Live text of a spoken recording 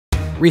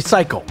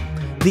ReCycle,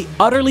 the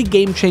utterly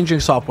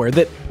game-changing software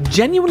that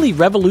genuinely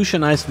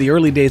revolutionized the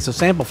early days of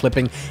sample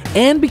flipping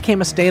and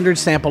became a standard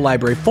sample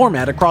library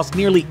format across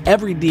nearly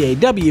every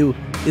DAW,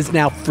 is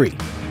now free.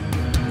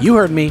 You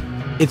heard me,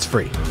 it's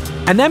free.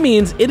 And that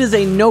means it is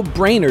a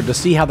no-brainer to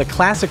see how the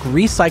classic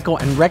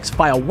ReCycle and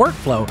ReXFile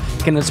workflow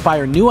can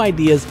inspire new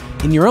ideas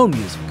in your own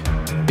music.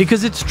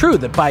 Because it's true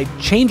that by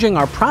changing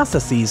our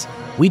processes,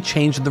 we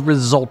change the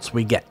results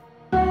we get.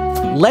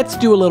 Let's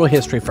do a little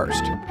history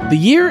first. The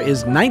year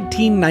is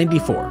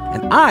 1994,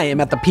 and I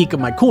am at the peak of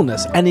my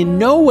coolness and in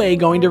no way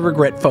going to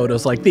regret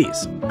photos like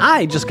these.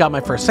 I just got my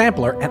first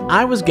sampler and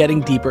I was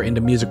getting deeper into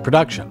music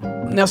production.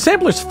 Now,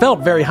 samplers felt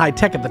very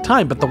high-tech at the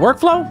time, but the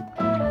workflow?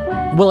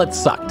 Well, it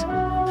sucked.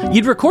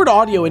 You'd record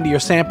audio into your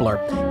sampler,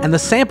 and the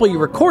sample you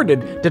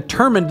recorded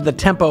determined the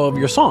tempo of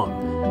your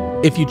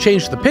song. If you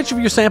changed the pitch of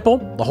your sample,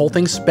 the whole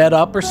thing sped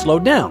up or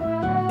slowed down.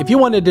 If you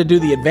wanted to do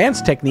the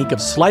advanced technique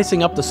of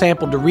slicing up the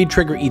sample to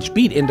re-trigger each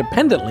beat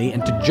independently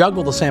and to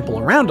juggle the sample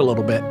around a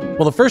little bit,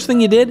 well, the first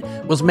thing you did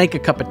was make a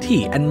cup of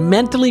tea and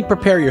mentally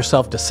prepare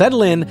yourself to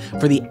settle in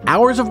for the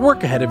hours of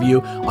work ahead of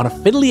you on a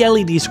fiddly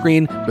LED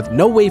screen with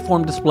no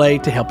waveform display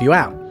to help you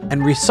out.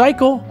 And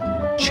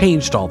ReCycle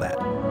changed all that.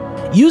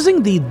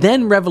 Using the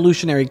then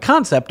revolutionary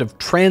concept of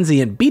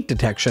transient beat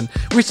detection,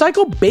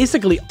 ReCycle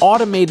basically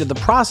automated the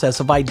process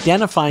of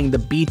identifying the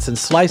beats and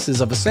slices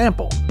of a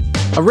sample.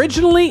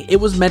 Originally, it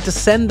was meant to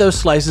send those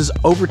slices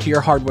over to your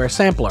hardware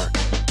sampler,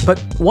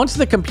 but once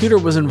the computer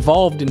was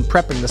involved in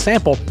prepping the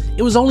sample,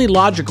 it was only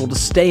logical to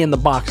stay in the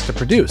box to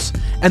produce,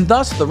 and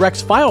thus the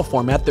ReXFile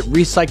format that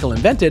ReCycle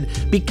invented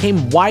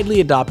became widely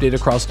adopted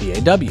across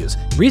DAWs.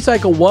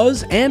 ReCycle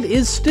was and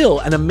is still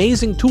an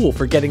amazing tool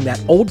for getting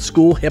that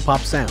old-school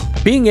hip-hop sound.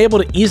 Being able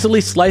to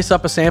easily slice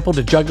up a sample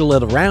to juggle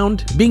it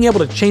around, being able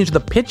to change the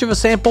pitch of a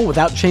sample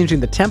without changing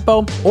the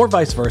tempo, or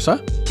vice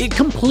versa, it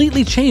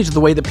completely changed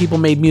the way that people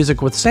made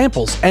music with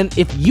samples, and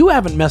if you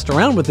haven't messed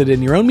around with it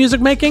in your own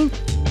music making,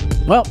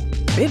 well,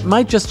 it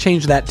might just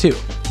change that too.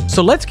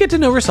 So let's get to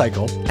know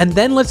ReCycle, and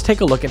then let's take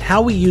a look at how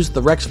we use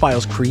the Rex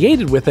files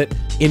created with it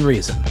in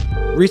Reason.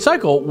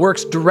 ReCycle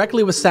works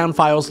directly with sound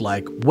files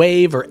like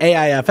WAV or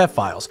AIFF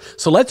files,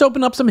 so let's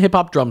open up some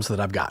hip-hop drums that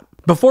I've got.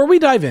 Before we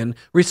dive in,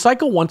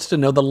 ReCycle wants to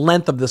know the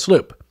length of this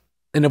loop.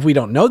 And if we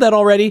don't know that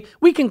already,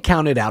 we can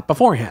count it out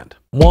beforehand.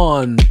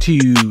 1,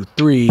 2,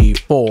 3,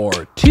 4,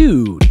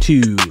 2,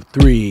 2,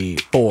 3,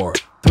 4,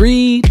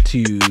 3,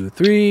 2,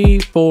 3,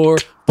 4,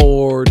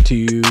 4,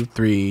 2,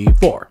 3,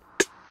 4.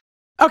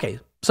 Okay,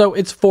 so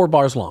it's 4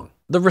 bars long.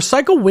 The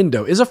ReCycle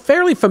window is a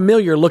fairly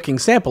familiar looking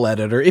sample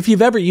editor if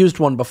you've ever used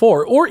one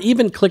before, or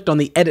even clicked on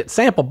the Edit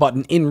Sample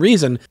button in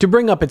Reason to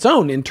bring up its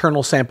own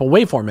internal sample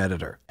waveform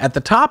editor. At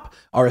the top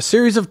are a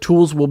series of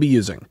tools we'll be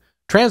using: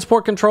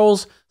 transport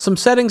controls, some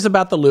settings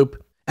about the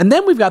loop, and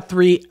then we've got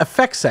 3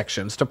 effects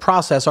sections to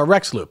process our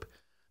Rex loop.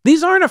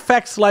 These aren't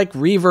effects like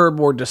reverb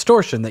or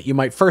distortion that you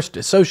might first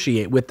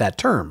associate with that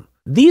term.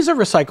 These are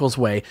ReCycle's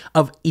way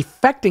of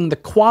effecting the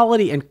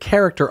quality and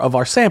character of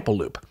our sample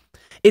loop.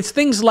 It's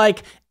things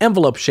like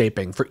envelope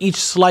shaping for each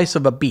slice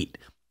of a beat,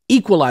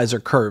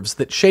 equalizer curves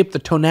that shape the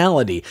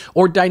tonality,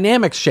 or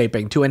dynamics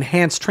shaping to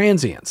enhance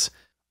transients.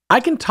 I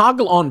can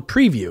toggle on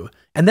preview,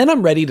 and then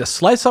I'm ready to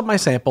slice up my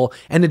sample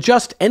and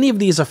adjust any of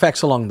these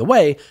effects along the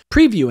way,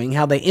 previewing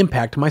how they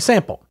impact my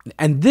sample.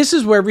 And this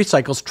is where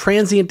ReCycle's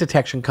transient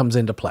detection comes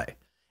into play.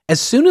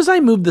 As soon as I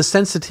move the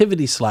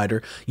sensitivity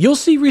slider, you'll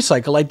see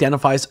ReCycle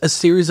identifies a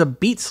series of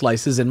beat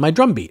slices in my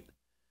drum beat.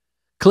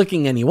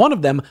 Clicking any one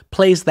of them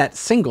plays that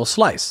single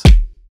slice.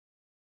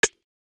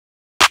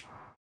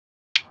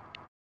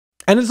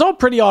 And it's all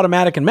pretty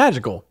automatic and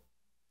magical,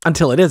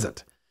 until it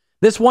isn't.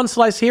 This one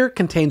slice here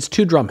contains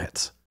 2 drum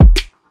hits.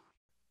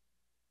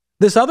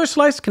 This other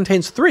slice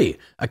contains 3,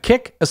 a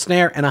kick, a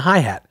snare, and a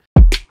hi-hat.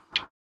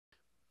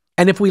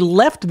 And if we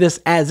left this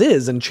as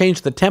is and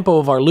changed the tempo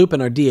of our loop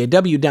and our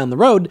DAW down the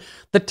road,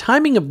 the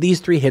timing of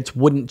these 3 hits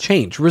wouldn't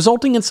change,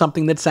 resulting in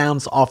something that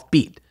sounds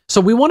offbeat. So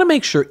we want to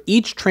make sure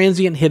each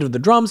transient hit of the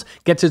drums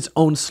gets its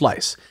own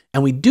slice,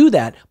 and we do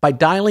that by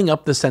dialing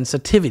up the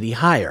sensitivity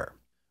higher.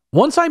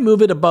 Once I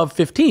move it above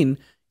 15,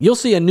 you'll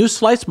see a new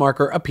slice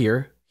marker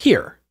appear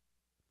here.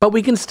 But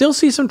we can still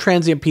see some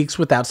transient peaks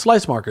without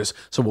slice markers,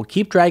 so we'll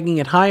keep dragging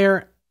it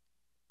higher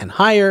and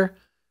higher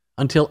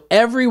until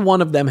every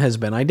one of them has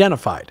been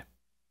identified.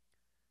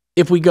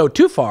 If we go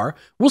too far,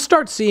 we'll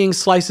start seeing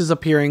slices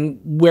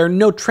appearing where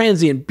no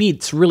transient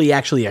beat's really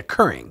actually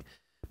occurring.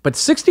 But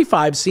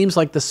 65 seems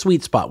like the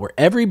sweet spot where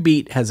every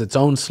beat has its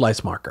own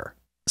slice marker.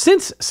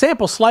 Since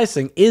sample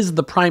slicing is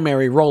the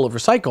primary role of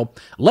ReCycle,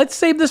 let's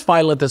save this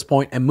file at this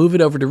point and move it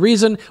over to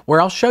Reason,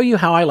 where I'll show you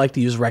how I like to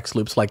use Rex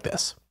loops like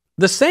this.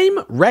 The same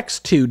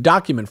Rex2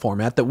 document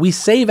format that we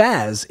save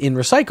as in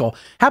ReCycle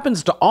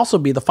happens to also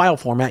be the file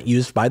format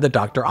used by the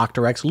Dr.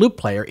 Octarex loop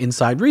player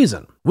inside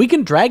Reason. We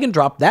can drag and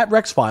drop that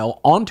Rex file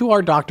onto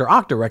our Dr.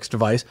 Octarex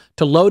device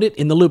to load it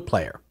in the loop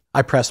player.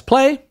 I press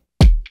play,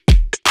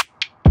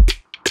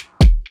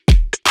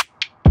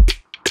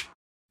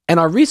 And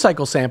our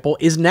ReCycle sample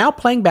is now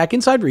playing back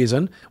inside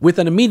Reason with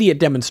an immediate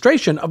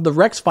demonstration of the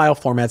Rex file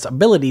format's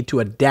ability to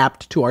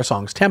adapt to our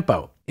song's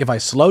tempo. If I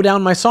slow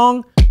down my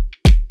song,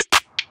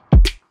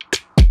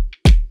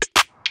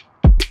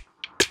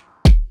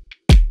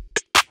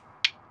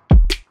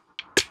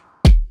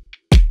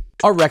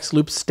 our Rex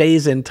loop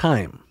stays in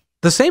time.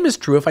 The same is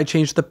true if I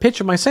change the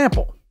pitch of my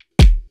sample.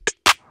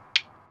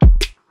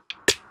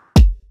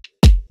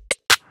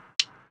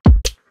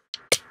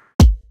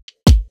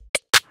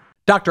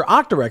 Dr.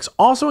 Octarex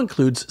also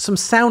includes some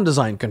sound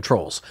design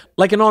controls,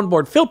 like an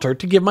onboard filter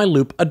to give my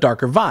loop a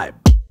darker vibe.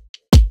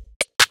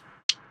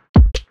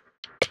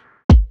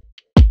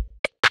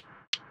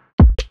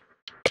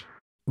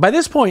 By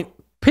this point,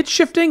 pitch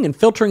shifting and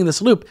filtering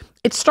this loop,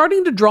 it's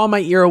starting to draw my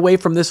ear away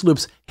from this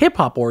loop's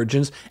hip-hop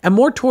origins and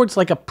more towards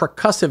like a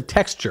percussive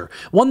texture,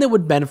 one that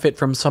would benefit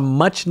from some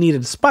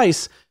much-needed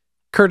spice,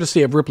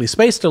 courtesy of Ripley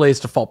Space Delay's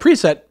default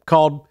preset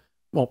called,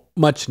 well,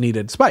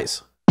 much-needed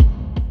spice.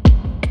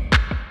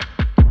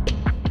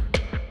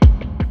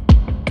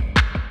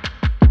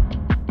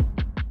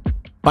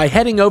 By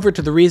heading over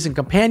to the Reason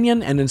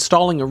Companion and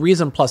installing a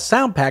Reason Plus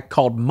sound pack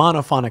called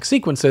Monophonic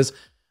Sequences,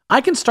 I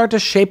can start to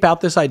shape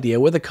out this idea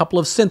with a couple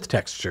of synth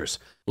textures,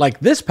 like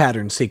this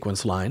pattern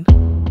sequence line,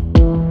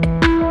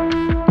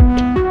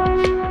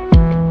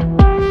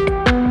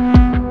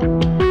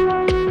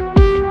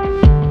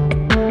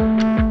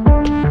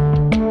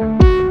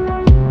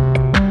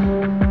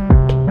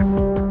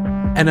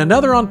 and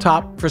another on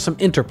top for some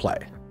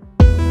interplay.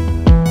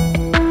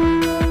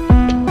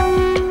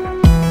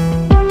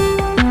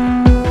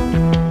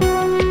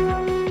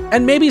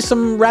 And maybe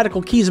some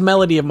Radical Keys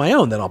melody of my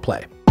own that I'll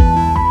play.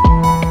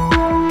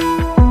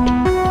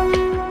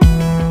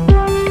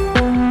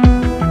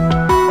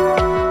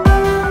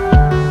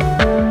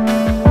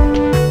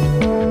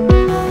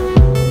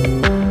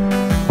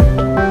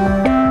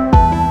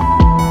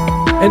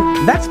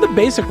 And that's the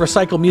basic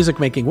ReCycle music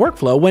making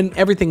workflow when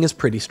everything is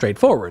pretty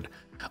straightforward.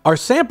 Our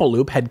sample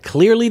loop had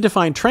clearly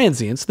defined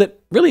transients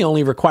that really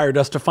only required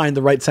us to find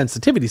the right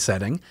sensitivity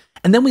setting,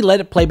 and then we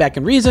let it play back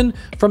in Reason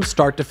from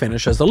start to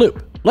finish as a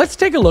loop. Let's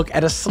take a look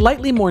at a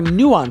slightly more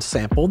nuanced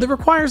sample that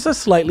requires a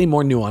slightly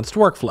more nuanced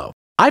workflow.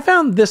 I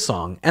found this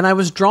song, and I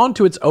was drawn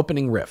to its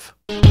opening riff.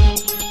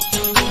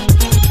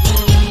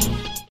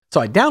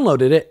 So I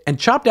downloaded it and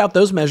chopped out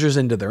those measures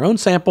into their own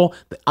sample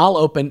that I'll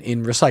open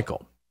in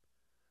ReCycle.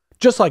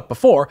 Just like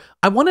before,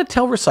 I want to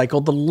tell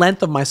ReCycle the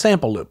length of my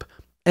sample loop.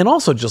 And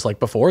also just like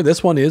before,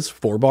 this one is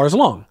 4 bars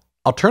long.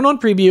 I'll turn on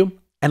preview,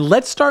 and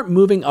let's start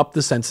moving up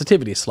the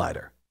sensitivity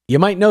slider. You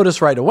might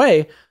notice right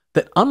away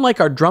that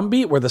unlike our drum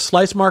beat where the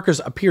slice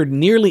markers appeared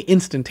nearly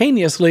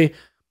instantaneously,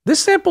 this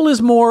sample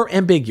is more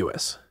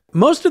ambiguous.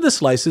 Most of the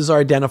slices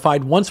are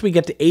identified once we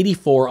get to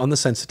 84 on the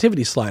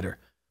sensitivity slider,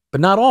 but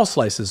not all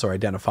slices are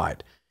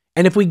identified.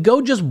 And if we go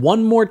just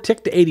one more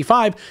tick to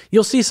 85,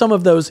 you'll see some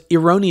of those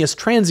erroneous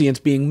transients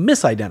being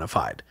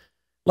misidentified,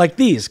 like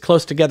these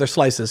close together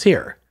slices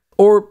here.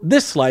 Or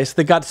this slice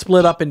that got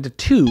split up into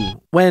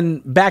 2, when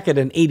back at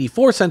an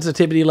 84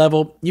 sensitivity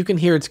level, you can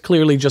hear it's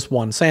clearly just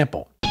one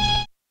sample.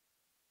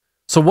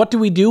 So what do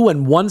we do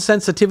when one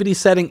sensitivity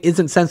setting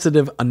isn't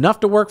sensitive enough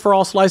to work for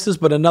all slices,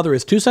 but another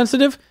is too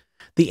sensitive?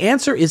 The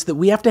answer is that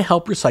we have to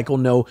help ReCycle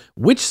know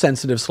which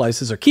sensitive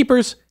slices are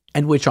keepers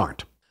and which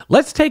aren't.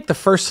 Let's take the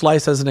first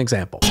slice as an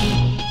example.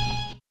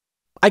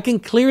 I can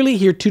clearly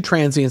hear 2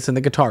 transients in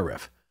the guitar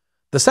riff.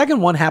 The second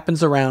one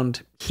happens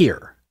around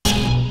here.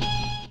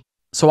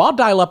 So I'll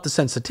dial up the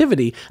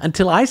sensitivity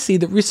until I see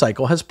that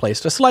ReCycle has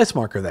placed a slice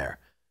marker there.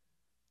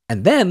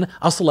 And then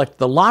I'll select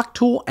the lock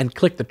tool and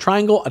click the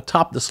triangle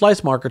atop the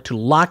slice marker to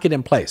lock it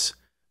in place.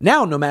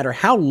 Now, no matter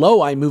how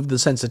low I move the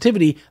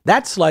sensitivity,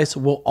 that slice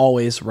will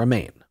always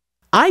remain.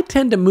 I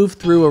tend to move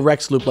through a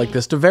Rex loop like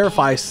this to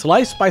verify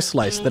slice by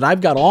slice that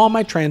I've got all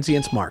my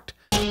transients marked.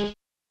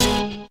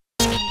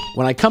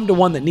 When I come to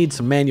one that needs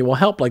some manual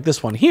help like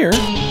this one here,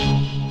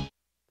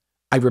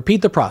 I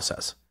repeat the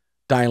process,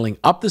 dialing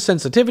up the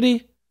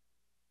sensitivity,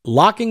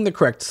 locking the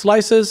correct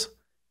slices,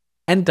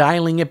 and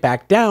dialing it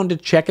back down to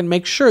check and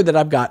make sure that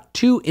I've got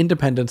 2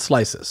 independent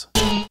slices.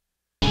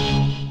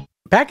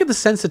 Back at the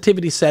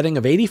sensitivity setting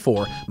of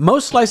 84,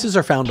 most slices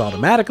are found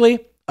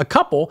automatically. A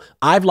couple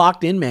I've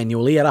locked in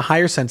manually at a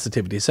higher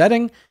sensitivity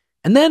setting,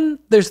 and then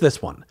there's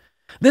this one.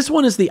 This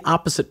one is the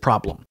opposite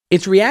problem.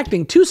 It's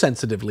reacting too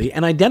sensitively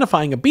and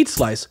identifying a beat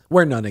slice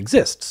where none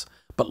exists.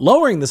 But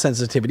lowering the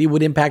sensitivity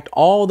would impact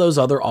all those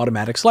other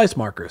automatic slice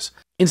markers.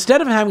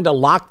 Instead of having to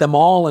lock them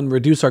all and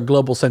reduce our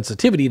global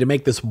sensitivity to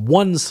make this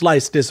one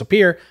slice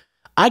disappear,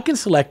 I can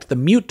select the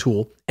mute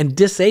tool and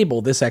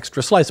disable this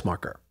extra slice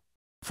marker.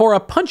 For a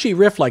punchy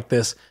riff like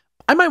this,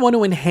 I might want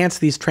to enhance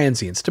these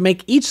transients to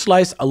make each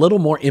slice a little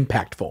more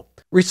impactful.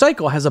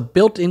 ReCycle has a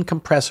built-in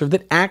compressor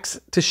that acts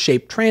to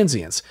shape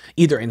transients,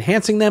 either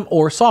enhancing them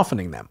or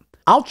softening them.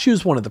 I'll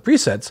choose one of the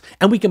presets,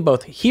 and we can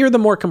both hear the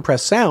more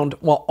compressed sound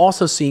while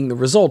also seeing the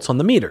results on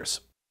the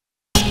meters.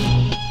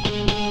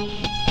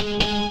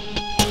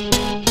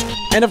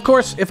 And of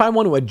course, if I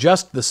want to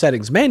adjust the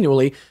settings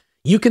manually,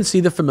 you can see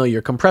the familiar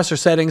compressor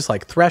settings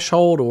like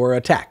threshold or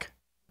attack.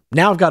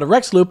 Now I've got a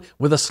Rex loop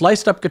with a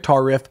sliced up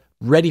guitar riff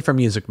ready for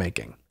music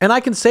making. And I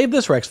can save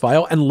this Rex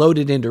file and load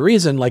it into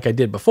Reason like I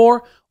did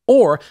before,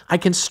 or I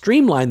can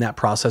streamline that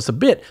process a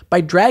bit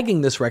by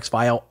dragging this Rex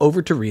file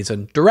over to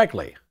Reason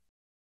directly.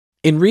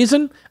 In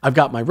Reason, I've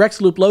got my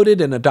Rex loop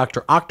loaded in a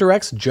Dr.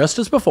 Octarex just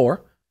as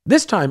before.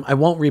 This time I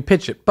won't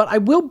repitch it, but I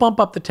will bump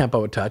up the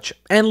tempo a touch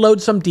and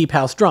load some deep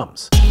house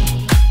drums.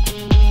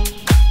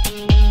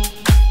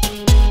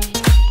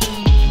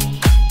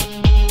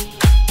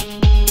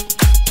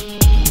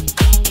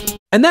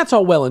 And that's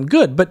all well and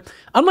good, but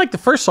unlike the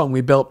first song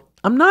we built,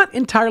 I'm not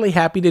entirely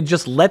happy to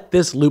just let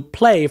this loop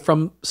play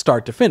from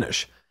start to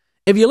finish.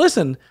 If you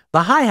listen,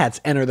 the hi-hats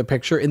enter the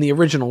picture in the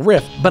original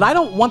riff, but I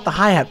don't want the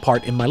hi-hat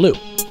part in my loop.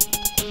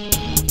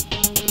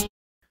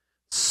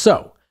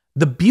 So,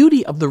 the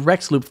beauty of the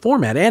Rex loop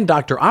format and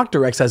Dr.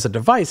 Octarex as a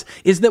device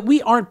is that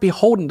we aren't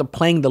beholden to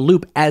playing the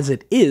loop as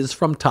it is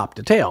from top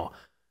to tail.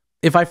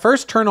 If I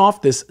first turn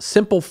off this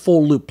simple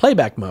full loop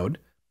playback mode,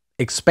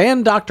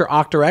 expand Dr.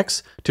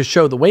 Octarex to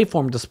show the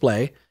waveform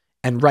display,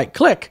 and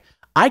right-click,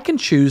 I can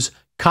choose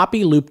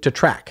Copy Loop to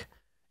Track,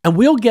 and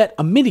we'll get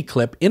a MIDI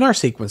clip in our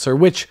sequencer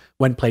which,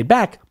 when played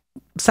back,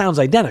 sounds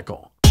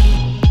identical.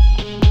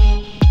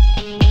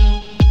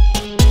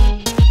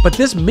 But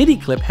this MIDI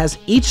clip has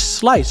each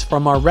slice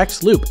from our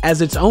Rex loop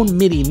as its own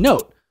MIDI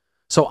note,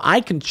 so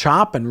I can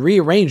chop and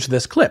rearrange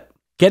this clip,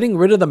 getting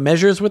rid of the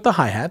measures with the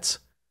hi-hats,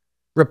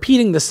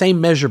 repeating the same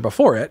measure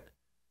before it.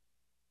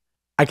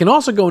 I can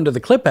also go into the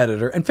clip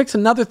editor and fix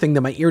another thing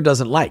that my ear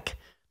doesn't like.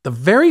 The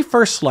very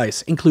first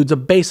slice includes a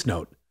bass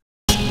note.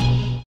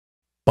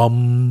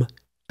 Bum.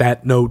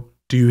 That note,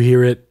 do you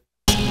hear it?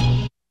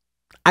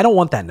 I don't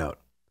want that note.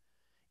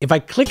 If I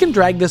click and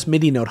drag this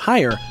MIDI note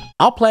higher,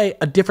 I'll play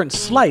a different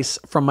slice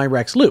from my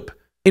Rex loop.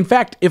 In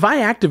fact, if I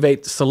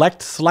activate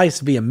Select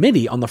Slice via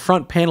MIDI on the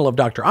front panel of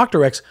Dr.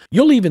 Octarex,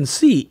 you'll even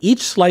see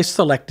each slice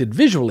selected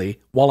visually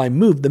while I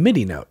move the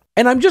MIDI note.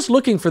 And I'm just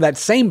looking for that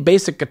same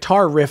basic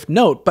guitar riff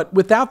note, but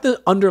without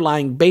the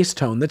underlying bass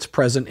tone that's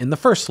present in the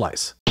first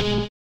slice.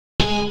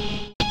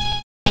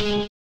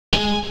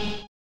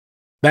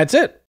 That's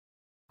it.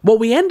 What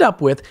we end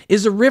up with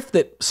is a riff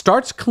that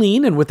starts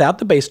clean and without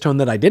the bass tone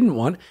that I didn't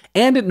want,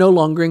 and it no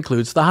longer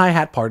includes the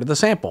hi-hat part of the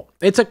sample.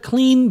 It's a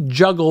clean,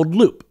 juggled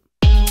loop.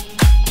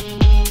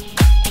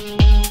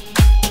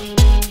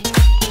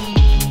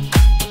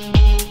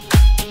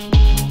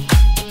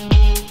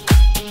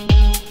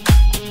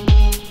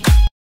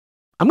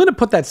 I'm going to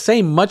put that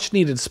same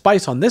much-needed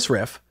spice on this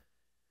riff.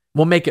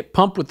 We'll make it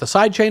pump with the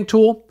sidechain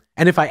tool,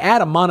 and if I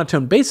add a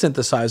monotone bass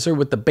synthesizer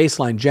with the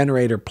bassline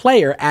generator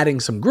player adding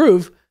some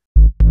groove,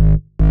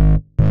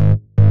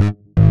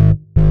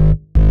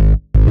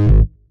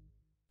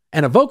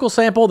 and a vocal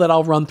sample that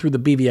I'll run through the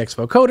BVX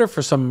vocoder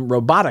for some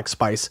robotic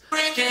spice,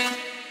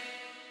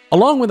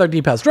 along with our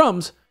deep house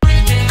drums,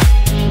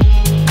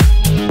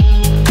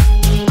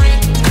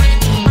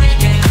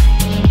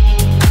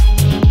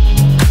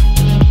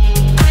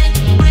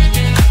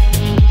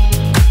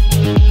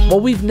 well,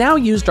 we've now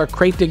used our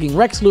crate-digging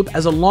Rex loop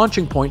as a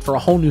launching point for a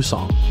whole new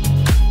song.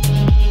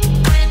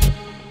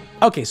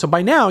 Okay, so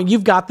by now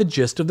you've got the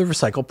gist of the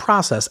ReCycle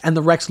process and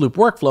the Rex loop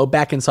workflow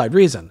back inside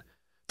Reason.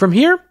 From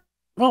here,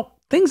 well,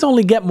 things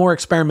only get more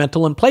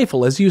experimental and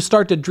playful as you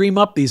start to dream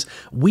up these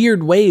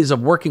weird ways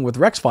of working with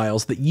Rex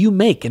files that you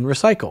make in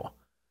ReCycle.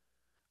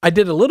 I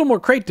did a little more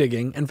crate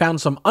digging and found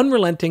some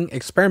unrelenting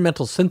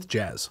experimental synth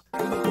jazz.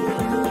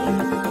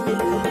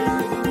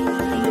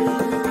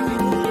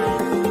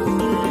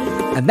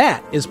 And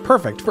that is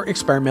perfect for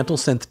experimental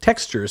synth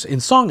textures in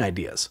song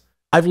ideas.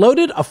 I've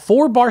loaded a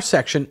 4-bar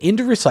section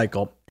into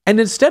ReCycle, and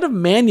instead of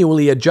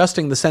manually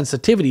adjusting the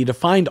sensitivity to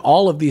find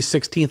all of these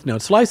 16th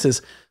note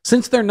slices,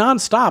 since they're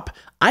non-stop,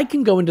 I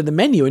can go into the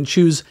menu and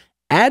choose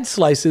Add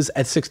Slices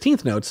at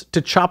 16th notes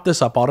to chop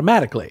this up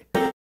automatically.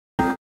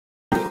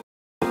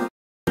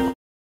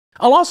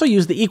 I'll also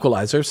use the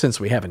equalizer, since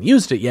we haven't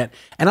used it yet,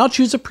 and I'll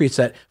choose a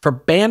preset for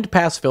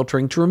bandpass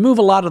filtering to remove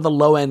a lot of the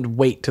low-end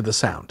weight to the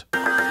sound.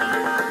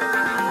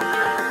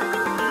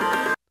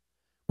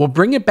 We'll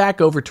bring it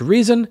back over to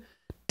Reason,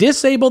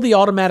 disable the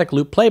automatic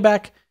loop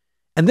playback,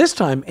 and this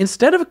time,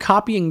 instead of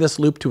copying this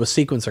loop to a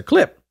sequencer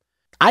clip,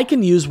 I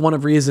can use one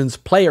of Reason's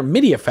player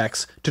MIDI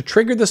effects to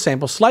trigger the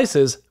sample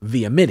slices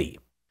via MIDI.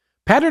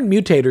 Pattern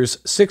Mutator's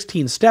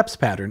 16 steps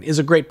pattern is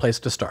a great place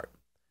to start.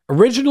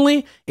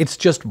 Originally, it's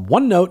just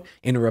one note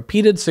in a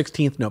repeated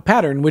 16th note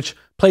pattern, which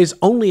plays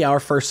only our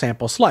first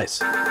sample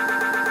slice.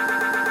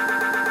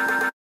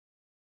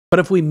 But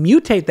if we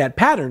mutate that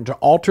pattern to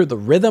alter the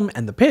rhythm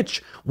and the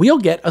pitch, we'll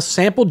get a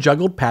sample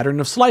juggled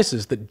pattern of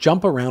slices that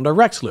jump around our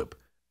Rex loop.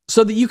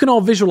 So that you can all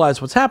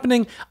visualize what's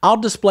happening, I'll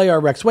display our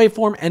Rex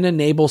waveform and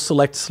enable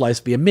Select Slice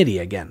via MIDI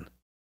again.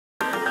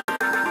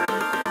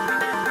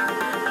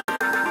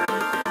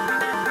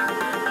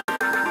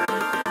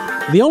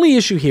 The only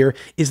issue here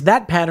is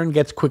that pattern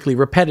gets quickly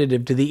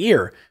repetitive to the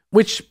ear,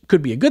 which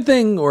could be a good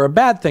thing or a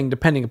bad thing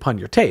depending upon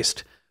your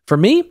taste. For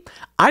me,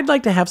 I'd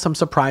like to have some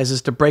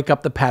surprises to break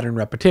up the pattern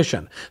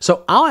repetition,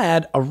 so I'll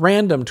add a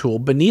random tool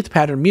beneath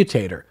pattern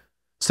mutator,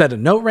 set a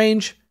note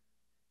range,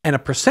 and a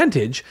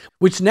percentage,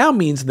 which now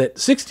means that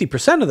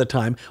 60% of the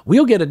time,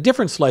 we'll get a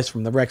different slice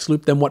from the Rex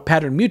loop than what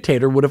pattern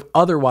mutator would have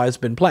otherwise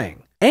been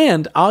playing.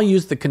 And I'll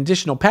use the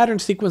conditional pattern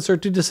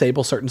sequencer to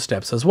disable certain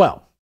steps as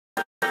well.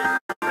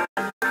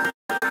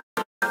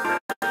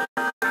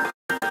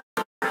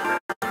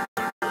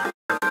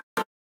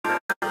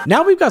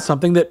 Now we've got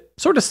something that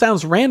sort of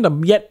sounds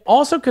random, yet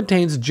also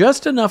contains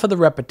just enough of the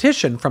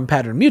repetition from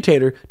pattern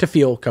mutator to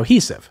feel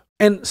cohesive.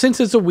 And since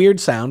it's a weird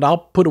sound, I'll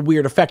put a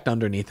weird effect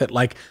underneath it,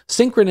 like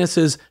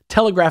Synchronous's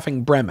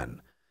telegraphing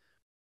Bremen.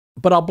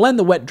 But I'll blend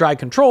the wet-dry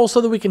control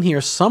so that we can hear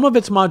some of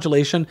its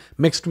modulation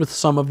mixed with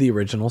some of the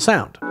original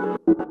sound.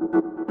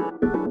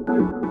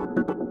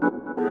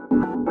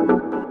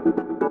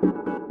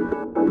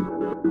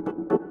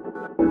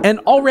 And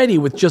already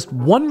with just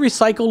one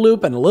recycle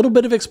loop and a little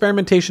bit of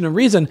experimentation and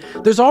reason,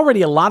 there's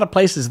already a lot of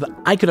places that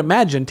I could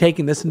imagine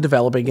taking this and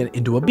developing it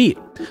into a beat.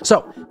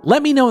 So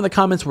let me know in the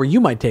comments where you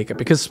might take it,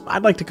 because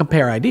I'd like to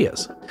compare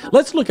ideas.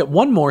 Let's look at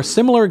one more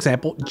similar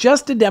example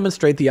just to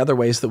demonstrate the other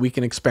ways that we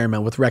can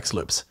experiment with Rex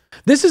loops.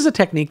 This is a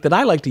technique that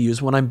I like to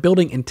use when I'm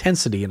building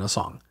intensity in a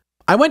song.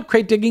 I went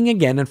crate digging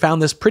again and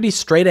found this pretty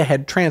straight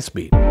ahead trance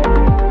beat.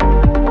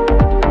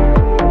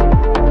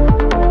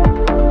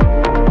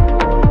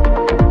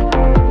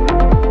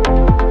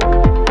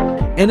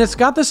 And it's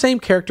got the same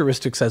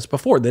characteristics as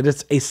before, that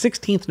it's a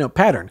 16th note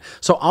pattern,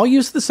 so I'll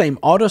use the same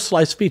auto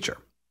slice feature.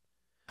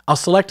 I'll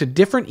select a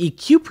different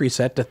EQ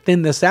preset to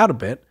thin this out a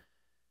bit,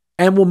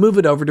 and we'll move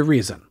it over to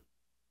Reason,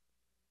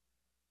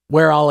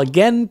 where I'll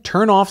again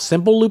turn off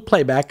simple loop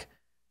playback,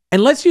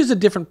 and let's use a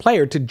different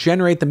player to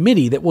generate the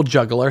MIDI that will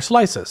juggle our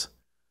slices.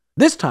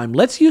 This time,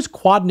 let's use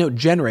quad note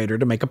generator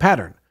to make a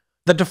pattern.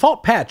 The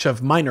default patch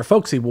of minor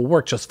folksy will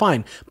work just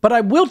fine, but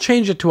I will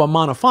change it to a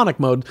monophonic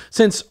mode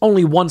since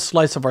only one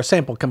slice of our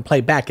sample can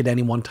play back at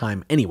any one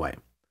time anyway.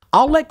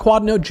 I'll let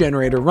quad note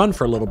generator run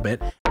for a little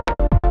bit,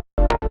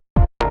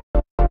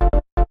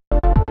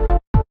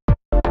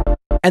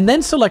 and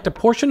then select a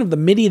portion of the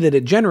MIDI that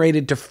it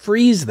generated to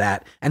freeze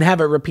that and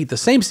have it repeat the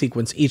same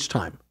sequence each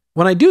time.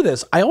 When I do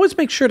this, I always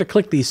make sure to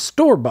click the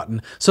Store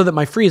button so that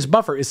my freeze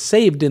buffer is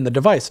saved in the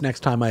device next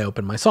time I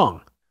open my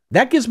song.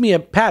 That gives me a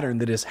pattern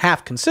that is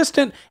half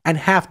consistent and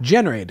half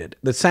generated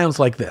that sounds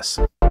like this.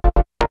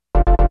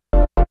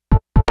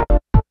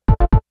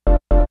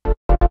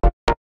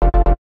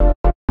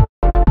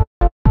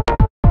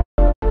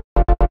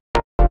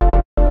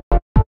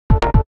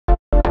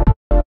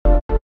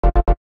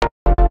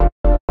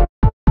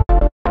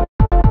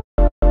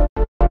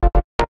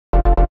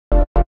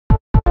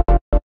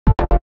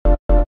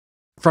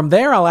 From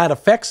there, I'll add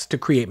effects to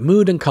create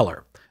mood and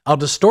color. I'll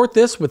distort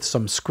this with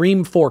some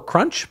Scream 4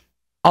 crunch.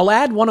 I'll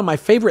add one of my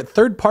favorite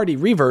third-party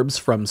reverbs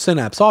from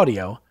Synapse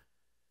Audio.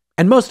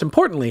 And most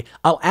importantly,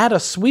 I'll add a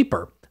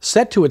sweeper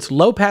set to its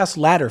low-pass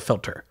ladder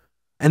filter.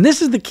 And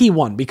this is the key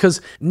one,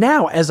 because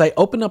now as I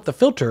open up the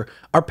filter,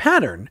 our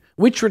pattern,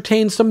 which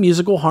retains some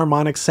musical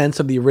harmonic sense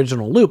of the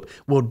original loop,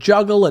 will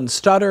juggle and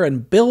stutter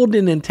and build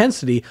in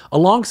intensity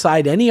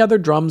alongside any other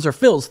drums or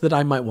fills that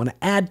I might want to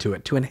add to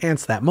it to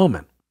enhance that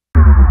moment.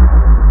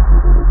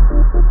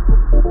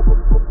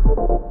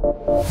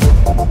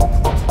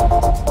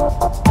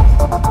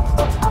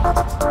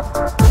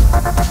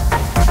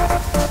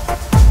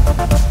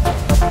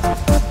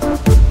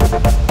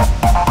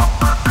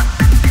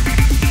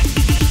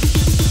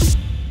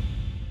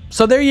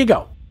 So there you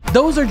go.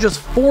 Those are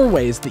just 4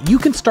 ways that you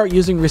can start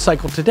using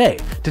ReCycle today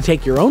to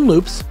take your own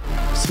loops,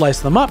 slice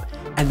them up,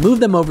 and move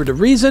them over to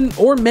Reason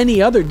or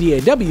many other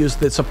DAWs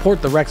that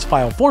support the Rex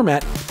file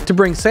format to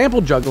bring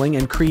sample juggling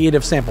and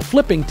creative sample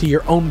flipping to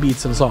your own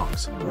beats and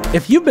songs.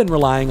 If you've been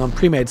relying on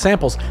pre-made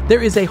samples,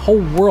 there is a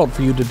whole world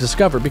for you to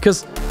discover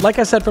because, like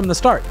I said from the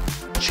start,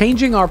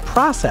 changing our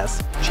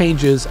process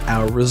changes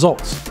our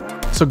results.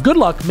 So good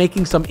luck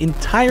making some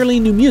entirely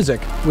new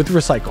music with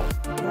ReCycle.